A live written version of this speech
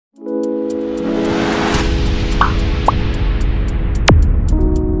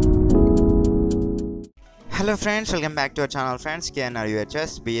Hello friends, welcome back to our channel friends.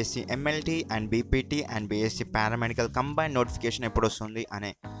 KNRUHS, B.Sc MLT and BPT and B.Sc paramedical combined notification ఎప్పుడు వస్తుంది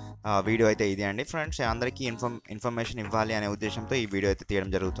అనే video అయితే ఇది అండి friends. అందరికీ ఇన్ఫర్మేషన్ ఇవ్వాలి అనే ఉద్దేశంతో ఈ వీడియో అయితే తీయడం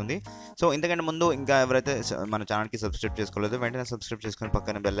జరుగుతుంది. సో ఇంతకంటే ముందు ఇంకా ఎవరైతే మన ఛానల్కి సబ్స్క్రైబ్ చేసుకోలేదో వెంటనే సబ్స్క్రైబ్ చేసుకొని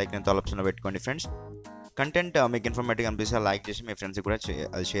పక్కన బెల్ ఐకాన్ ఆప్షన్లో పెట్టుకోండి ఫ్రెండ్స్. కంటెంట్ మీకు ఇన్ఫర్మేటివ్ అనిపిస్తే లైక్ చేసి మీ ఫ్రెండ్స్కి కూడా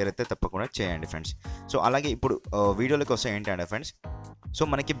అది షేర్ అయితే తప్పకుండా చేయండి ఫ్రెండ్స్. సో అలాగే ఇప్పుడు వీడియోలోకి వస్తే ఏంటంటే ఫ్రెండ్స్, సో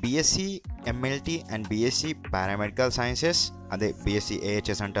మనకి B.Sc MLT and B.Sc paramedical sciences, అదే B.Sc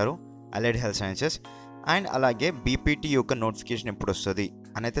A.H.S అంటారు, అలైడ్ హెల్త్ సైన్సెస్, అండ్ అలాగే BPT యొక్క నోటిఫికేషన్ ఎప్పుడు వస్తుంది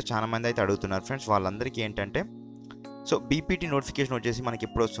అని అయితే చాలా మంది అయితే అడుగుతున్నారు ఫ్రెండ్స్. వాళ్ళందరికీ ఏంటంటే సో BPT నోటిఫికేషన్ వచ్చేసి మనకి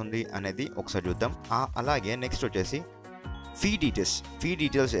ఎప్పుడు వస్తుంది అనేది ఒకసారి చూద్దాం. అలాగే నెక్స్ట్ వచ్చేసి ఫీ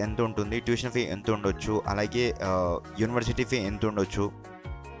డీటెయిల్స్ ఎంత ఉంటుంది, ట్యూషన్ ఫీ ఎంత ఉండొచ్చు, అలాగే యూనివర్సిటీ ఫీ ఎంత ఉండొచ్చు,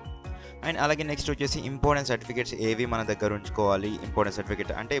 అండ్ అలాగే నెక్స్ట్ వచ్చేసి ఇంపార్టెంట్ సర్టిఫికేట్స్ ఏవి మన దగ్గర ఉంచుకోవాలి. ఇంపార్టెంట్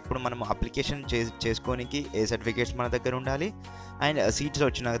సర్టిఫికేట్ అంటే ఇప్పుడు మనం అప్లికేషన్ చేసుకోనికి ఏ సర్టిఫికేట్స్ మన దగ్గర ఉండాలి, అండ్ సీట్స్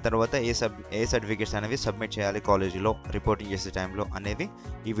వచ్చిన తర్వాత ఏ సర్టిఫికేట్స్ అనేవి సబ్మిట్ చేయాలి కాలేజీలో రిపోర్టింగ్ చేసే టైంలో అనేవి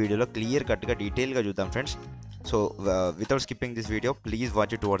ఈ వీడియోలో క్లియర్ కట్గా డీటెయిల్గా చూద్దాం friends. So without skipping this video please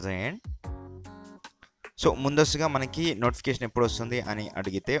watch it towards the end. So ముందస్తుగా మనకి నోటిఫికేషన్ ఎప్పుడు వస్తుంది అని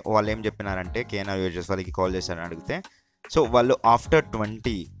అడిగితే వాళ్ళు ఏం చెప్పినారంటే, KNRUHS వాళ్ళకి కాల్ చేశారని అడిగితే, సో వాళ్ళు ఆఫ్టర్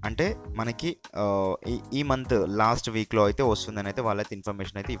 20 అంటే మనకి ఈ మంత్ లాస్ట్ వీక్లో అయితే వస్తుందని అయితే వాళ్ళైతే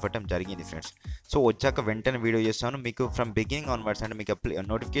ఇన్ఫర్మేషన్ అయితే ఇవ్వటం జరిగింది ఫ్రెండ్స్. సో వచ్చాక వెంటనే వీడియో చేస్తాను మీకు ఫ్రమ్ బిగినింగ్ ఆన్వర్డ్స్, అంటే మీకు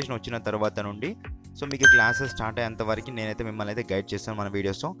నోటిఫికేషన్ వచ్చిన తర్వాత నుండి సో మీకు క్లాసెస్ స్టార్ట్ అయ్యేంత వరకు నేనైతే మిమ్మల్ని అయితే గైడ్ చేస్తాను మన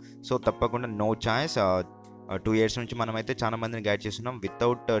వీడియోస్తో. సో తప్పకుండా నో ఛాయిస్ 2 years నుంచి మనమైతే చాలా మందిని గైడ్ చేస్తున్నాం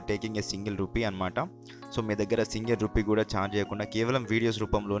without taking a single rupee అనమాట. సో మీ దగ్గర సింగిల్ రూపీ కూడా ఛార్జ్ చేయకుండా కేవలం వీడియోస్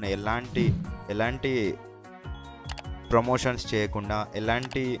రూపంలోనే ఎలాంటి ప్రమోషన్స్ చేయకుండా,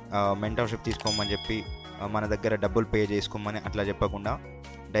 ఎలాంటి మెంటర్షిప్ తీసుకోమని చెప్పి మన దగ్గర డబ్బులు పే చేసుకోమని అట్లా చెప్పకుండా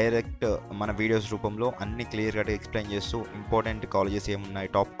డైరెక్ట్ మన వీడియోస్ రూపంలో అన్ని క్లియర్గా ఎక్స్ప్లెయిన్ చేస్తూ ఇంపార్టెంట్ కాలేజెస్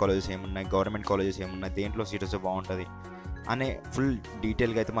ఏమున్నాయి, టాప్ కాలేజెస్ ఏమున్నాయి, గవర్నమెంట్ కాలేజెస్ ఏమున్నాయి, దేంట్లో సీట్ వస్తే బాగుంటుంది అనే ఫుల్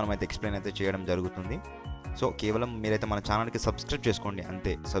డీటెయిల్గా అయితే మనమైతే ఎక్స్ప్లెయిన్ అయితే చేయడం జరుగుతుంది. సో కేవలం మీరైతే మన ఛానల్కి సబ్స్క్రైబ్ చేసుకోండి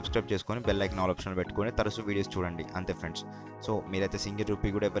అంతే. సబ్స్క్రైబ్ చేసుకొని బెల్ ఐకాన్ ఆల్ ఆప్షన్ పెట్టుకొని తరచూ వీడియోస్ చూడండి అంతే ఫ్రెండ్స్. సో మీరైతే సింగిల్ రూపీ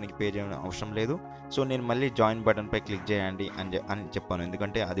కూడా ఎవరికి పే చేయడం అవసరం లేదు. సో నేను మళ్ళీ జాయిన్ బటన్పై క్లిక్ చేయండి అని చెప్పాను,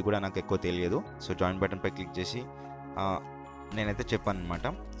 ఎందుకంటే అది కూడా నాకు ఎక్కువ తెలియదు. సో జాయిన్ బటన్పై క్లిక్ చేసి నేనైతే చెప్పాను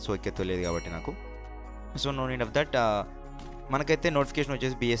అనమాట. సో ఎక్కువ తెలియదు కాబట్టి నాకు. So no need of that. మనకైతే నోటిఫికేషన్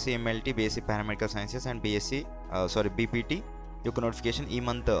వచ్చేసి B.Sc MLT, B.Sc paramedical sciences and BPT యొక్క నోటిఫికేషన్ ఈ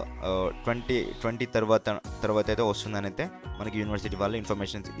మంత్ 20 తర్వాత అయితే వస్తుందని అయితే మనకి యూనివర్సిటీ వాళ్ళు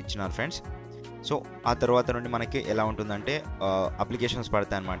ఇన్ఫర్మేషన్ ఇచ్చినారు ఫ్రెండ్స్. సో ఆ తర్వాత నుండి మనకి ఎలా ఉంటుందంటే అప్లికేషన్స్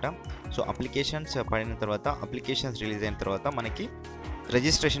పడతాయి అనమాట. సో అప్లికేషన్స్ పడిన తర్వాత, అప్లికేషన్స్ రిలీజ్ అయిన తర్వాత మనకి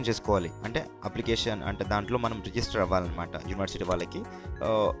రిజిస్ట్రేషన్ చేసుకోవాలి. అంటే అప్లికేషన్ అంటే దాంట్లో మనం రిజిస్టర్ అవ్వాలన్నమాట యూనివర్సిటీ వాళ్ళకి.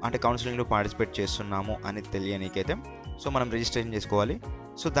 అంటే కౌన్సిలింగ్లో పార్టిసిపేట్ చేస్తున్నాము అని తెలియనికైతే సో మనం రిజిస్ట్రేషన్ చేసుకోవాలి.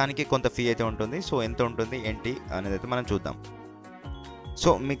 సో దానికి కొంత ఫీ అయితే ఉంటుంది. సో ఎంత ఉంటుంది ఏంటి అనేది అయితే మనం చూద్దాం. సో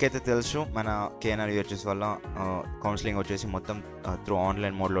మీకైతే తెలుసు మన KNRUHS వల్ల కౌన్సిలింగ్ వచ్చేసి మొత్తం త్రూ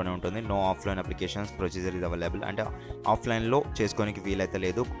ఆన్లైన్ మోడ్లోనే ఉంటుంది. నో ఆఫ్లైన్ అప్లికేషన్స్ ప్రొసీజర్ ఇది అవైలబుల్. అంటే ఆఫ్లైన్లో చేసుకోనికి వీలైతే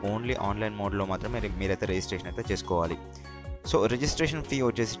లేదు, ఓన్లీ ఆన్లైన్ మోడ్లో మాత్రమే మీరైతే రిజిస్ట్రేషన్ అయితే చేసుకోవాలి. సో రిజిస్ట్రేషన్ ఫీ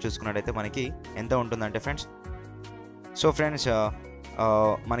వచ్చేసి చూసుకున్నట్టయితే మనకి ఎంత ఉంటుందంటే ఫ్రెండ్స్, సో ఫ్రెండ్స్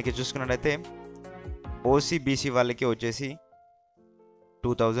మనకి చూసుకున్నట్టయితే OC BC వాళ్ళకి వచ్చేసి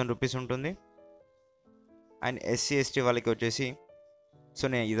 2000 రూపీస్ ఉంటుంది. అండ్ SC ST వాళ్ళకి వచ్చేసి, సో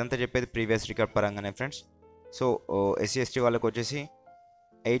నేను ఇదంతా చెప్పేది ప్రీవియస్ రికార్డ్ పరంగానే ఫ్రెండ్స్. సో SC ST వాళ్ళకి వచ్చేసి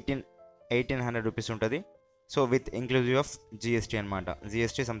 1800 రూపీస్ ఉంటుంది. So with inclusive of GST అనమాట.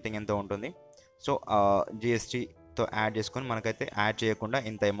 GST సంథింగ్ ఎంతో ఉంటుంది. సో GSTతో యాడ్ చేసుకొని మనకైతే యాడ్ చేయకుండా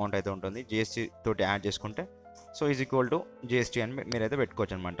ఇంత అమౌంట్ అయితే ఉంటుంది. GST తోటి యాడ్ చేసుకుంటే so is equal to GST అని మీరైతే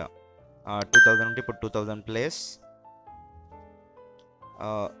పెట్టుకోవచ్చు అనమాట. 2000 ఉంటే ఇప్పుడు 2000 ప్లస్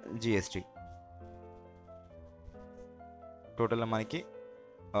GST టోటల్గా మనకి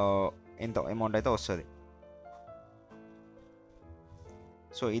ఇంత అమౌంట్ అయితే వస్తుంది.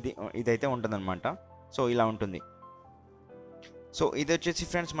 సో ఇదైతే ఉంటుందన్నమాట. సో ఇలా ఉంటుంది. సో ఇది వచ్చేసి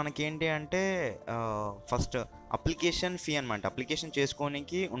ఫ్రెండ్స్ మనకి ఏంటి అంటే ఫస్ట్ అప్లికేషన్ ఫీ అనమాట. అప్లికేషన్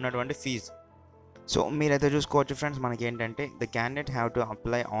చేసుకోనికి ఉన్నటువంటి ఫీజు. సో మీరైతే చూసుకోవచ్చు ఫ్రెండ్స్, మనకి ఏంటంటే the candidate have to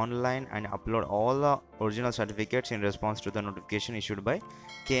apply online and upload all the original certificates in response to the notification issued by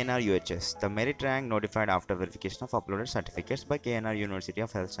KNRUHS. The merit rank notified after verification of uploaded certificates by KNR university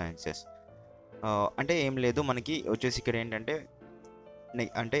of health sciences. అంటే ఏం లేదు, మనకి వచ్చేసి ఇక్కడ ఏంటంటే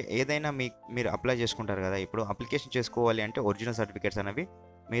అంటే ఏదైనా మీరు అప్లై చేసుకుంటారు కదా, ఇప్పుడు అప్లికేషన్ చేసుకోవాలి అంటే ఒరిజినల్ సర్టిఫికేట్స్ అనేవి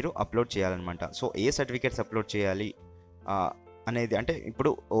మీరు అప్లోడ్ చేయాలన్నమాట. సో ఏ సర్టిఫికేట్స్ అప్లోడ్ చేయాలి అనేది అంటే ఇప్పుడు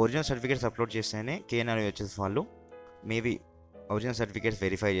ఒరిజినల్ సర్టిఫికేట్స్ అప్లోడ్ చేస్తేనే KNRUHS వాళ్ళు మేబీ ఒరిజినల్ సర్టిఫికేట్స్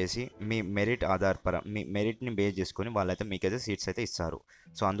వెరిఫై చేసి మీ మెరిట్ మీ మెరిట్ని బేస్ చేసుకొని వాళ్ళైతే మీకైతే సీట్స్ అయితే ఇస్తారు.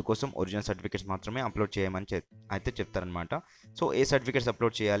 సో అందుకోసం ఒరిజినల్ సర్టిఫికేట్స్ మాత్రమే అప్లోడ్ చేయమని అయితే చెప్తారనమాట. సో ఏ సర్టిఫికేట్స్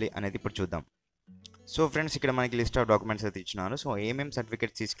అప్లోడ్ చేయాలి అనేది ఇప్పుడు చూద్దాం. సో ఫ్రెండ్స్, ఇక్కడ మనకి లిస్ట్ ఆఫ్ డాక్యుమెంట్స్ అయితే ఇచ్చినారు. సో ఏమేమి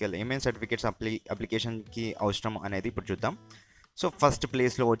సర్టిఫికేట్స్ అప్లికేషన్కి అవసరం అనేది ఇప్పుడు చూద్దాం. సో ఫస్ట్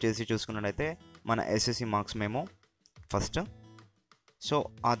ప్లేస్లో వచ్చేసి చూసుకున్నట్టయితే మన SSC marks memo first. So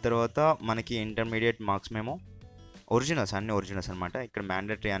ఆ తర్వాత మనకి ఇంటర్మీడియట్ మార్క్స్ మేమో అన్ని ఒరిజినల్స్ అనమాట. ఇక్కడ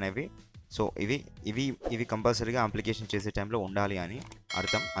మ్యాండేటరీ అనేవి. సో ఇవి కంపల్సరీగా అప్లికేషన్ చేసే టైంలో ఉండాలి అని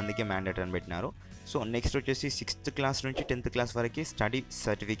అర్థం, అందుకే మ్యాండేటరీ అని పెట్టినారు. సో నెక్స్ట్ వచ్చేసి 6th క్లాస్ నుంచి 10th క్లాస్ వరకు స్టడీ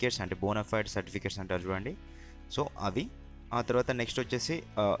సర్టిఫికేట్స్ అంటే బోనాఫైడ్ సర్టిఫికేట్స్ అంటారు చూడండి. సో అవి. ఆ తర్వాత నెక్స్ట్ వచ్చేసి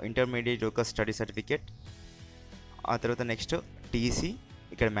ఇంటర్మీడియట్ యొక్క స్టడీ సర్టిఫికేట్. ఆ తర్వాత నెక్స్ట్ టీసీ.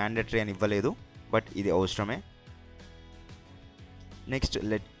 ఇక్కడ మ్యాండేటరీ అని ఇవ్వలేదు, బట్ ఇది అవసరమే. Next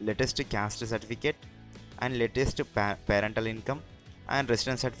latest caste certificate and latest parental income and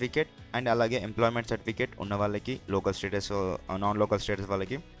residence certificate and అలాగే ఎంప్లాయ్మెంట్ సర్టిఫికేట్ ఉన్న వాళ్ళకి, local status non local status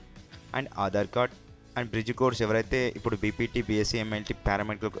వాళ్ళకి, and Aadhaar card and bridge course. ఎవరైతే ఇప్పుడు BPT, B.Sc, MLT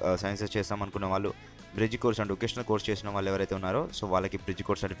paramedical sciences చేస్తామనుకున్న వాళ్ళు bridge course and vocational course చేసిన వాళ్ళు ఎవరైతే ఉన్నారో సో వాళ్ళకి బ్రిడ్జ్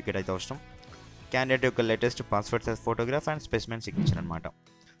కోర్స్ సర్టిఫికేట్ అయితే అవసరం. క్యాండిడేట్ యొక్క latest passport size photograph and specimen signature అనమాట.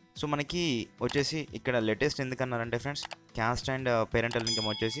 సో మనకి వచ్చేసి ఇక్కడ latest ఎందుకన్నారంటే friends, caste and parental income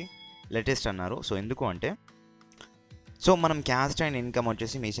వచ్చేసి లేటెస్ట్ అన్నారు. సో ఎందుకు అంటే, సో మనం క్యాస్ట్ అండ్ ఇన్కమ్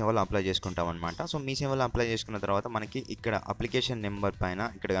వచ్చేసి మీ సేవలో అప్లై చేసుకుంటాం అనమాట. సో మీ సేవలో అప్లై చేసుకున్న తర్వాత మనకి ఇక్కడ అప్లికేషన్ నెంబర్ పైన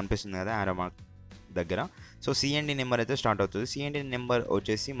ఇక్కడ కనిపిస్తుంది కదా ఆరో మార్క్ దగ్గర. సో సిఎన్డి నెంబర్ అయితే స్టార్ట్ అవుతుంది. సిఎన్డి నెంబర్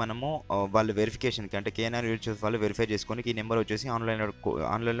వచ్చేసి మనము వాళ్ళు వెరిఫికేషన్కి అంటే KNRUHS వాళ్ళు వెరిఫై చేసుకొని ఈ నెంబర్ వచ్చేసి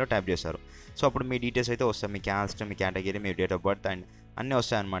ఆన్లైన్లో టైప్ చేస్తారు. సో అప్పుడు మీ డీటెయిల్స్ అయితే వస్తాయి, మీ caste, me category, me date of birth and అన్నీ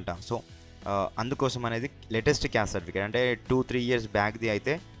వస్తాయన్నమాట. సో అందుకోసం అనేది లేటెస్ట్ క్యాస్ట్ సర్టిఫికేట్ అంటే 2-3 years బ్యాక్ది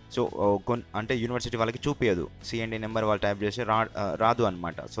అయితే సో అంటే యూనివర్సిటీ వాళ్ళకి చూపించదు, సిఎన్డి నెంబర్ వాళ్ళు టైప్ చేసి రాదు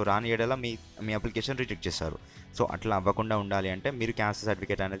అనమాట. సో రాని ఏడలా మీ అప్లికేషన్ రిజెక్ట్ చేస్తారు. సో అట్లా అవ్వకుండా ఉండాలి అంటే మీరు క్యాస్ట్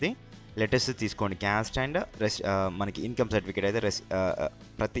సర్టిఫికేట్ అనేది లేటెస్ట్ తీసుకోండి. క్యాస్ట్ అండ్ మనకి ఇన్కమ్ సర్టిఫికేట్ అయితే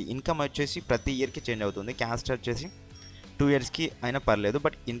ప్రతి ఇన్కమ్ వచ్చేసి ప్రతి ఇయర్కి చేంజ్ అవుతుంది. క్యాస్ట్ వచ్చేసి 2 yearsకి అయినా పర్లేదు,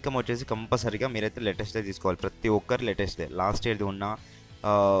 బట్ ఇన్కమ్ వచ్చేసి కంపల్సరీగా మీరైతే లేటెస్టే తీసుకోవాలి. ప్రతి ఒక్కరు లేటెస్టే, లాస్ట్ ఇయర్ది ఉన్న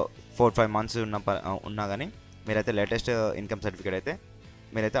 4-5 months ఉన్నా కానీ మీరైతే లేటెస్ట్ ఇన్కమ్ సర్టిఫికేట్ అయితే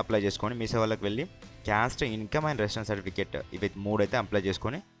మీరైతే అప్లై చేసుకోండి. మీ సేవలకు వెళ్ళి caste, income and residence certificate ఇవి 3 అయితే అప్లై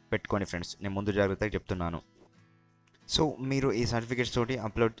చేసుకొని పెట్టుకోండి ఫ్రెండ్స్. నేను ముందు జాగ్రత్తగా చెప్తున్నాను. సో మీరు ఈ సర్టిఫికేట్స్ తోటి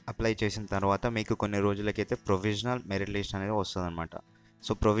అప్లై చేసిన తర్వాత మీకు కొన్ని రోజులకైతే ప్రొవిజనల్ మెరిట్ లిస్ట్ అనేది వస్తుంది అనమాట.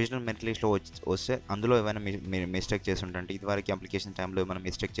 సో ప్రొవిజనల్ మెరిట్ లిస్ట్లో వస్తే అందులో ఏమైనా మీరు మిస్టేక్ చేస్తుంటే, ఇదివరకు అప్లికేషన్ టైంలో ఏమైనా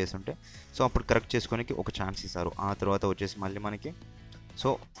మిస్టేక్ చేస్తుంటే సో అప్పుడు కరెక్ట్ చేసుకోనికి ఒక ఛాన్స్ ఇస్తారు. ఆ తర్వాత వచ్చేసి మళ్ళీ మనకి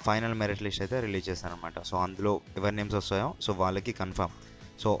సో ఫైనల్ మెరిట్ లిస్ట్ అయితే రిలీజ్ చేస్తారనమాట. సో అందులో ఎవరి నేమ్స్ వస్తాయో సో వాళ్ళకి కన్ఫర్మ్,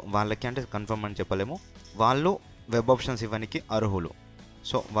 సో వాళ్ళకి అంటే కన్ఫర్మ్ అని చెప్పలేము, వాళ్ళు వెబ్ ఆప్షన్స్ ఇవ్వడానికి అర్హులు.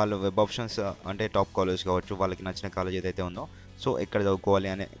 సో వాళ్ళు వెబ్ ఆప్షన్స్ అంటే టాప్ కాలేజ్ కావచ్చు, వాళ్ళకి నచ్చిన కాలేజ్ ఏదైతే ఉందో సో ఎక్కడ చదువుకోవాలి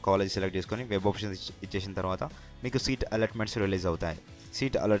అనే కాలేజ్ సెలెక్ట్ చేసుకొని వెబ్ ఆప్షన్స్ ఇచ్చేసిన తర్వాత మీకు సీట్ అలాట్మెంట్స్ రిలీజ్ అవుతాయి.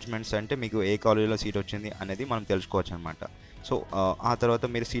 సీట్ అలాట్మెంట్స్ అంటే మీకు ఏ కాలేజీలో సీట్ వచ్చింది అనేది మనం తెలుసుకోవచ్చు అనమాట. సో ఆ తర్వాత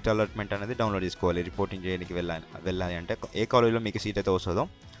మీరు సీట్ అలాట్మెంట్ అనేది డౌన్లోడ్ చేసుకోవాలి. రిపోర్టింగ్ చేయడానికి వెళ్ళాలి అంటే ఏ కాలేజీలో మీకు సీట్ అయితే వస్తుందో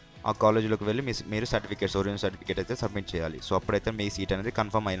ఆ కాలేజీలోకి వెళ్ళి మీరు ఒరిజినల్ సర్టిఫికేట్ అయితే సబ్మిట్ చేయాలి. సో అప్పుడైతే మీ సీట్ అనేది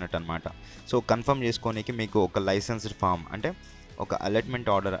కన్ఫర్మ్ అయినట్టు అనమాట. సో కన్ఫర్మ్ చేసుకోనికి మీకు ఒక లైసెన్స్డ్ ఫామ్ అంటే ఒక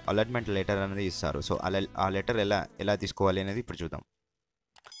అలాట్మెంట్ లెటర్ అనేది ఇస్తారు. సో ఆ లెటర్ ఎలా తీసుకోవాలి అనేది ఇప్పుడు చూద్దాం.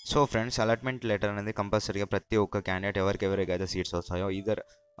 సో ఫ్రెండ్స్, అలాట్మెంట్ లెటర్ అనేది కంపల్సరీగా ప్రతి ఒక్క క్యాండిడేట్ ఎవరికైతే సీట్స్ వస్తాయో ఈదర్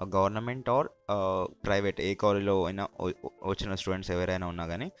గవర్నమెంట్ ఆర్ ప్రైవేట్ ఏ కాలేజ్లో అయినా వచ్చిన స్టూడెంట్స్ ఎవరైనా ఉన్నా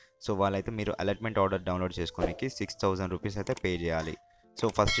కానీ సో వాళ్ళైతే మీరు అలాట్మెంట్ ఆర్డర్ డౌన్లోడ్ చేసుకోనికి 6,000 రూపీస్ అయితే పే చేయాలి. సో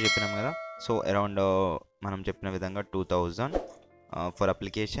ఫస్ట్ చెప్పినాం కదా, సో అరౌండ్ మనం చెప్పిన విధంగా 2,000 for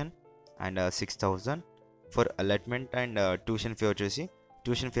application and 6,000 for allotment and tuition fee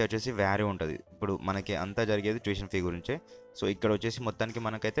వచ్చేసి వ్యారీ ఉంటుంది. ఇప్పుడు మనకి అంతా జరిగేది ట్యూషన్ ఫీ గురించే. సో ఇక్కడ వచ్చేసి మొత్తానికి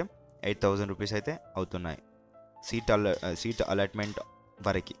మనకైతే 8,000 రూపీస్ అయితే అవుతున్నాయి సీట్ అలాట్మెంట్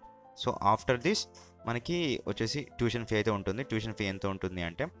వరకు. సో ఆఫ్టర్ దిస్ మనకి వచ్చేసి ట్యూషన్ ఫీ అయితే ఉంటుంది. ట్యూషన్ ఫీ ఎంత ఉంటుంది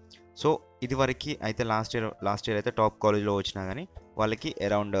అంటే సో ఇది వరకు అయితే లాస్ట్ ఇయర్ అయితే టాప్ కాలేజ్లో వచ్చినా కానీ వాళ్ళకి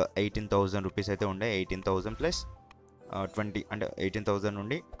అరౌండ్ 18,000 రూపీస్ అయితే ఉండే. 18,000 ప్లస్ 20 అంటే 18,000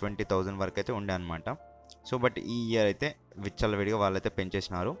 నుండి 20,000 వరకు అయితే ఉండే అనమాట. సో బట్ ఈ ఇయర్ అయితే విచ్చలవిడిగా వాళ్ళైతే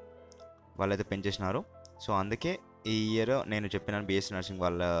పెంచేసినారు. సో అందుకే ఈ ఇయర్ నేను చెప్పినాను B.Sc నర్సింగ్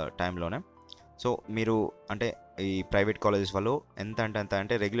వాళ్ళ టైంలోనే. సో మీరు అంటే ఈ ప్రైవేట్ కాలేజెస్ వాళ్ళు ఎంత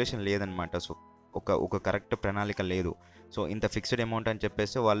అంటే రెగ్యులేషన్ లేదనమాట. సో ఒక కరెక్ట్ ప్రణాళిక లేదు. సో ఇంత ఫిక్స్డ్ అమౌంట్ అని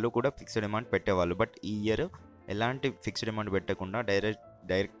చెప్పేస్తే వాళ్ళు కూడా ఫిక్స్డ్ అమౌంట్ పెట్టేవాళ్ళు. బట్ ఈ ఇయర్ ఎలాంటి ఫిక్స్డ్ అమౌంట్ పెట్టకుండా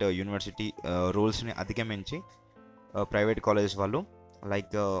డైరెక్ట్ యూనివర్సిటీ రూల్స్ని అధిగమించి ప్రైవేట్ కాలేజెస్ వాళ్ళు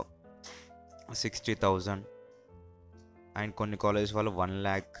లైక్ 60,000 అండ్ కొన్ని కాలేజెస్ వాళ్ళు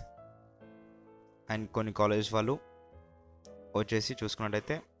 1,00,000 అండ్ కొన్ని కాలేజెస్ వాళ్ళు వచ్చేసి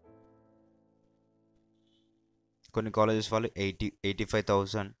చూసుకున్నట్టయితే కొన్ని కాలేజెస్ వాళ్ళు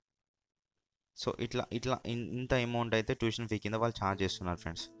 85,000. సో ఇట్లా ఇంత అమౌంట్ అయితే ట్యూషన్ ఫీ కింద వాళ్ళు ఛార్జ్ చేస్తున్నారు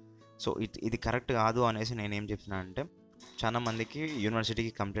ఫ్రెండ్స్. సో ఇది కరెక్ట్ కాదు అనేసి నేను ఏం చెప్తున్నాను అంటే, చాలా మందికి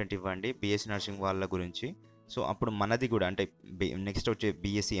యూనివర్సిటీకి కంప్లైంట్ ఇవ్వండి బీఎస్సీ నర్సింగ్ వాళ్ళ గురించి. సో అప్పుడు మనది కూడా అంటే నెక్స్ట్ వచ్చే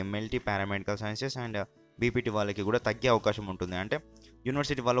BSc MLT paramedical sciences and BPT వాళ్ళకి కూడా తగ్గే అవకాశం ఉంటుంది. అంటే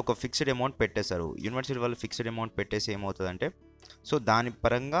యూనివర్సిటీ వాళ్ళు ఒక ఫిక్స్డ్ అమౌంట్ పెట్టేస్తారు. యూనివర్సిటీ వాళ్ళు ఫిక్స్డ్ అమౌంట్ పెట్టేసి ఏమవుతుందంటే, సో దాని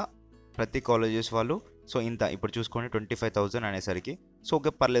పరంగా ప్రతి కాలేజెస్ వాళ్ళు సో ఇంత ఇప్పుడు చూసుకోండి 25,000 అనేసరికి సో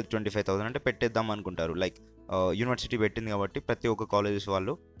ఓకే పర్లేదు 25,000 అంటే పెట్టేద్దాం అనుకుంటారు. లైక్ యూనివర్సిటీ పెట్టింది కాబట్టి ప్రతి ఒక్క కాలేజెస్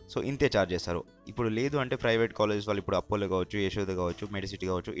వాళ్ళు సో ఇంతే ఛార్జ్ చేస్తారు. ఇప్పుడు లేదు అంటే ప్రైవేట్ కాలేజెస్ వాళ్ళు ఇప్పుడు అపోలో కావచ్చు, యశోద కావచ్చు, మెడిసిటీ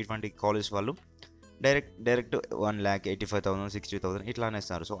కావచ్చు, ఇటువంటి కాలేజెస్ వాళ్ళు డైరెక్ట్ 1,85,000 60,000 ఇట్లా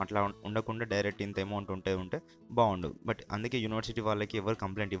అనేస్తారు. సో అట్లా ఉండకుండా డైరెక్ట్ ఇంత అమౌంట్ ఉంటే బాగుండు. బట్ అందుకే యూనివర్సిటీ వాళ్ళకి ఎవరు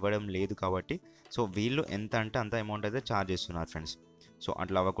కంప్లైంట్ ఇవ్వడం లేదు కాబట్టి సో వీళ్ళు ఎంత అంటే అంత అమౌంట్ అయితే ఛార్జ్ చేస్తున్నారు ఫ్రెండ్స్. సో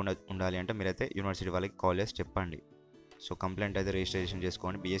అట్లా అవ్వకుండా ఉండాలి అంటే మీరైతే యూనివర్సిటీ వాళ్ళకి కాల్ చేసి చెప్పండి. సో కంప్లైంట్ అయితే రిజిస్ట్రేషన్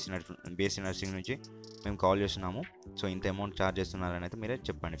చేసుకోండి. బీఎస్సీ నర్సింగ్ నుంచి మేము కాల్ చేస్తున్నాము, సో ఇంత అమౌంట్ ఛార్జ్ చేస్తున్నారని అయితే మీరే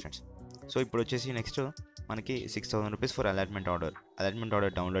చెప్పండి ఫ్రెండ్స్. సో ఇప్పుడు వచ్చేసి నెక్స్ట్ మనకి 6,000 rupees for allotment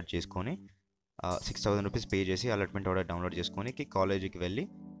order download చేసుకొని 6,000 రూపీస్ పే చేసి అలాట్మెంట్ ఆర్డర్ డౌన్లోడ్ చేసుకొని కాలేజీకి వెళ్ళి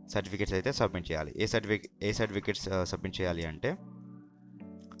సర్టిఫికేట్స్ అయితే సబ్మిట్ చేయాలి. ఏ సర్టిఫికేట్స్ సబ్మిట్ చేయాలి అంటే,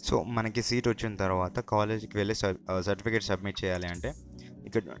 సో మనకి సీట్ వచ్చిన తర్వాత కాలేజీకి వెళ్ళి సర్టిఫికేట్ సబ్మిట్ చేయాలి అంటే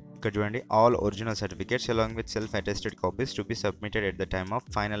ఇక్కడ చూడండి, all original certificates along with self attested copies to be submitted at the time of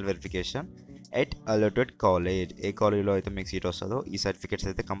final verification at alerted college. ఏ కాలేజీలో అయితే మీకు సీట్ వస్తుందో ఈ సర్టిఫికేట్స్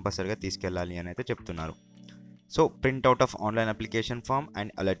అయితే కంపల్సరీగా తీసుకెళ్ళాలి అని అయితే చెప్తున్నారు. So print out of online application form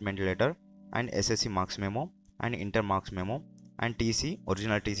and allotment letter and SSC marks memo and inter marks memo and TC,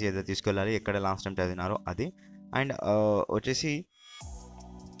 original TC అయితే తీసుకెళ్ళాలి, ఎక్కడ లాస్ట్ టైం చదివినారో అది. అండ్ వచ్చేసి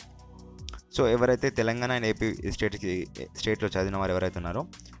సో ఎవరైతే తెలంగాణ అండ్ ఏపీ స్టేట్లో చదివిన వారు ఎవరైతే ఉన్నారో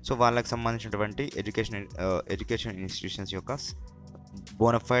సో వాళ్ళకి సంబంధించినటువంటి ఎడ్యుకేషన్ ఇన్స్టిట్యూషన్స్ యొక్క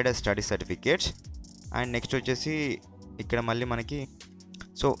bona fide study certificates. And next వచ్చేసి ఇక్కడ మళ్ళీ మనకి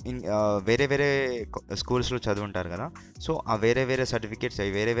సో వేరే స్కూల్స్లో చదువుంటారు కదా, సో ఆ వేరే సర్టిఫికేట్స్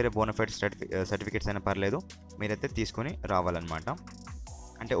వేరే బోనఫైడ్ సర్టిఫికేట్స్ అయినా పర్లేదు, మీరైతే తీసుకొని రావాలన్నమాట.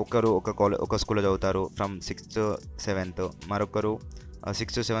 అంటే ఒక స్కూల్లో చదువుతారు ఫ్రమ్ 6th 7th, మరొకరు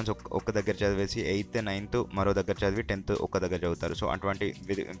 6th 7th ఒక్క దగ్గర చదివేసి 8th 9th మరో దగ్గర చదివి 10th ఒక్క దగ్గర చదువుతారు. సో అటువంటి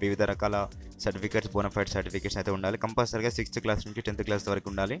వివిధ రకాల సర్టిఫికేట్స్ బోనఫైడ్ సర్టిఫికేట్స్ అయితే ఉండాలి. కంపల్సరీగా 6th క్లాస్ నుంచి 10th క్లాస్ వరకు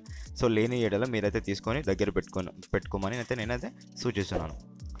ఉండాలి. సో లేని ఏడలో మీరైతే తీసుకొని దగ్గర పెట్టుకోమని అయితే నేనైతే సూచిస్తున్నాను.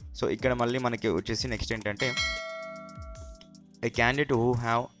 సో ఇక్కడ మళ్ళీ మనకి వచ్చేసి నెక్స్ట్ ఏంటంటే, a candidate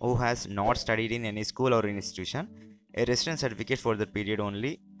who has not studied in any school or institution, a residence certificate for the period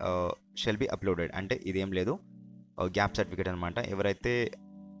only shall be uploaded. అంటే ఇదేం లేదు, గ్యాప్ సర్టిఫికేట్ అనమాట. ఎవరైతే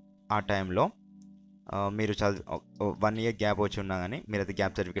ఆ టైంలో మీరు 1 year గ్యాప్ వచ్చి ఉన్నా కానీ మీరైతే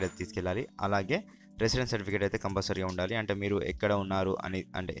గ్యాప్ సర్టిఫికేట్ అయితే తీసుకెళ్ళాలి. అలాగే రెసిడెన్స్ సర్టిఫికేట్ అయితే కంపల్సరీగా ఉండాలి. అంటే మీరు ఎక్కడ ఉన్నారు అని,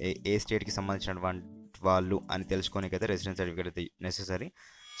 అంటే ఏ స్టేట్కి సంబంధించినటువంటి వాళ్ళు అని తెలుసుకోనికైతే రెసిడెన్స్ సర్టిఫికేట్ అయితే necessary.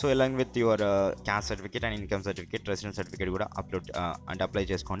 So along with your caste certificate and income certificate, residence certificate కూడా అప్లై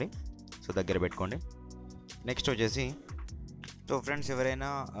చేసుకోండి. సో దగ్గర పెట్టుకోండి. నెక్స్ట్ వచ్చేసి సో ఫ్రెండ్స్ ఎవరైనా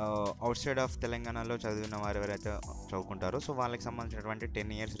అవుట్ సైడ్ ఆఫ్ తెలంగాణలో చదివిన వారు ఎవరైతే చదువుకుంటారో సో వాళ్ళకి సంబంధించినటువంటి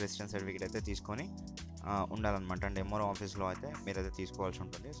 10 years రెసిడెన్స్ సర్టిఫికేట్ అయితే తీసుకొని ఉండాలన్నమాట. అంటే ఎంఆర్ఓ ఆఫీస్లో అయితే మీరైతే తీసుకోవాల్సి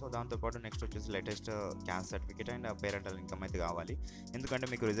ఉంటుంది. సో దాంతోపాటు నెక్స్ట్ వచ్చేసి latest caste certificate and parental income అయితే కావాలి. ఎందుకంటే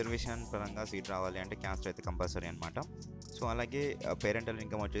మీకు రిజర్వేషన్ పరంగా సీట్ రావాలి అంటే క్యాస్ట్ అయితే కంపల్సరీ అనమాట. సో అలాగే పేరెంటల్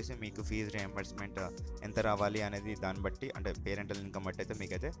ఇన్కమ్ వచ్చేసి మీకు ఫీజు రియంబర్స్మెంట్ ఎంత రావాలి అనేది దాన్ని బట్టి, అంటే పేరెంటల్ ఇన్కమ్ బట్టి అయితే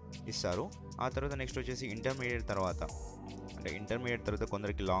మీకైతే ఇస్తారు. ఆ తర్వాత నెక్స్ట్ వచ్చేసి ఇంటర్మీడియట్ తర్వాత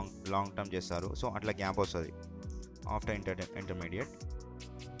కొందరికి లాంగ్ టర్మ్ చేస్తారు. సో అట్లా గ్యాప్ వస్తుంది ఆఫ్టర్ ఇంటర్మీడియట్.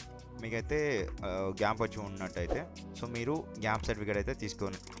 మీకైతే గ్యాప్ వచ్చి ఉన్నట్టయితే సో మీరు గ్యాప్ సర్టిఫికేట్ అయితే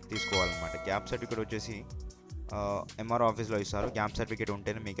తీసుకోవాలన్నమాట. గ్యాప్ సర్టిఫికేట్ వచ్చేసి ఎంఆర్ఓ ఆఫీస్లో ఇస్తారు. గ్యాప్ సర్టిఫికేట్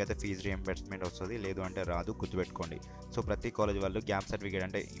ఉంటేనే మీకైతే ఫీజు రియంబర్స్మెంట్ వస్తుంది, లేదు అంటే రాదు, గుర్తుపెట్టుకోండి. సో ప్రతి కాలేజ్ వాళ్ళు గ్యాప్ సర్టిఫికేట్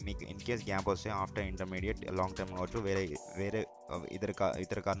అంటే మీకు ఇన్ కేస్ గ్యాప్ వస్తే ఆఫ్టర్ ఇంటర్మీడియట్ లాంగ్ టర్మ్ కావచ్చు, వేరే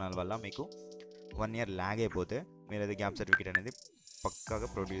ఇతర కారణాల వల్ల మీకు 1 year ల్యాగ్ అయిపోతే మీరైతే గ్యాప్ సర్టిఫికేట్ అనేది పక్కాగా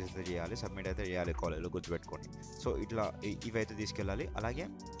ప్రొడ్యూస్ అయితే చేయాలి, సబ్మిట్ అయితే చేయాలి కాలేజ్లో, గుర్తుపెట్టుకోండి. సో ఇట్లా ఇవైతే తీసుకెళ్ళాలి. అలాగే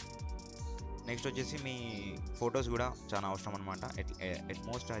నెక్స్ట్ వచ్చేసి మీ ఫొటోస్ కూడా చాలా అవసరం అనమాట. ఎట్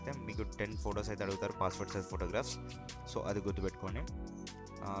మోస్ట్ అయితే మీకు 10 photos అయితే అడుగుతారు, పాస్పోర్ట్ సైజ్ ఫోటోగ్రాఫ్స్. సో అది గుర్తుపెట్టుకోండి,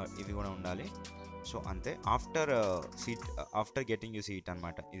 ఇవి కూడా ఉండాలి. సో అంతే. ఆఫ్టర్ గెటింగ్ యూ సీట్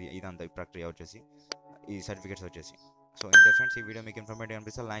అనమాట ఇదంతా ఈ ప్రక్రియ వచ్చేసి, ఈ సర్టిఫికేట్స్ వచ్చేసి. సో ఇంతే ఫ్రెండ్స్, ఈ వీడియో మీకు ఇన్ఫర్మేటివ్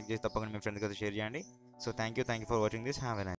అనిపిస్తే లైక్ చేసి తప్పకుండా మీ ఫ్రెండ్స్కి అయితే షేర్ చేయండి. So thank you for watching this. Have a nice